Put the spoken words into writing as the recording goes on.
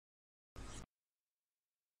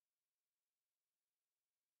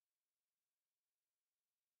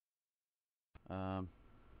Um,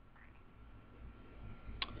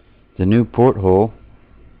 the new porthole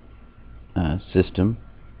system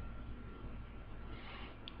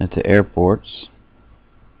at the airports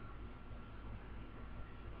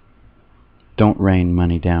don't rain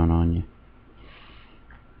money down on you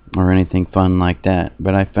or anything fun like that,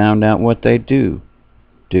 but I found out what they do.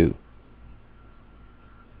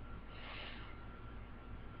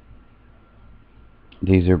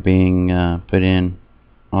 These are being put in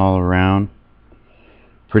all around.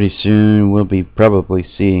 Pretty soon we'll be probably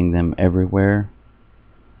seeing them everywhere,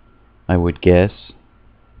 I would guess,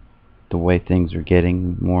 the way things are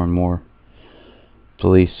getting more and more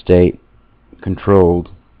police state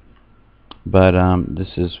controlled. But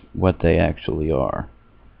this is what they actually are.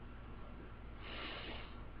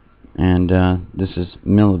 And this is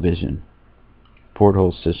Millivision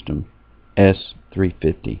porthole system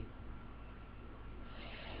S350.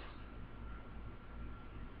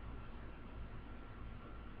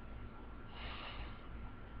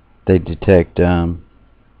 They detect all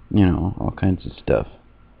kinds of stuff.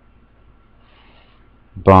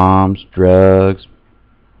 Bombs, drugs,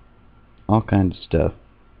 all kinds of stuff.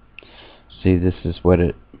 See, this is what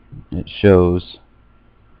it shows.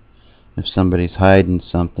 If somebody's hiding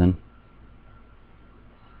something,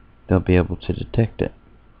 they'll be able to detect it.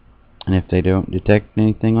 And if they don't detect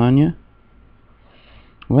anything on you,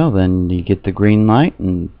 well, then you get the green light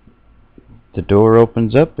and the door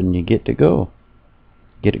opens up and you get to go.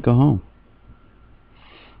 Get to go home.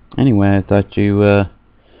 Anyway, I thought you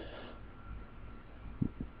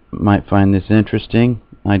might find this interesting.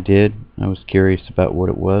 I did. I was curious about what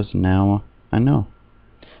it was, and now I know.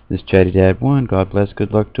 This Chatty Dad 1, God bless,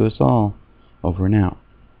 good luck to us all. Over and out.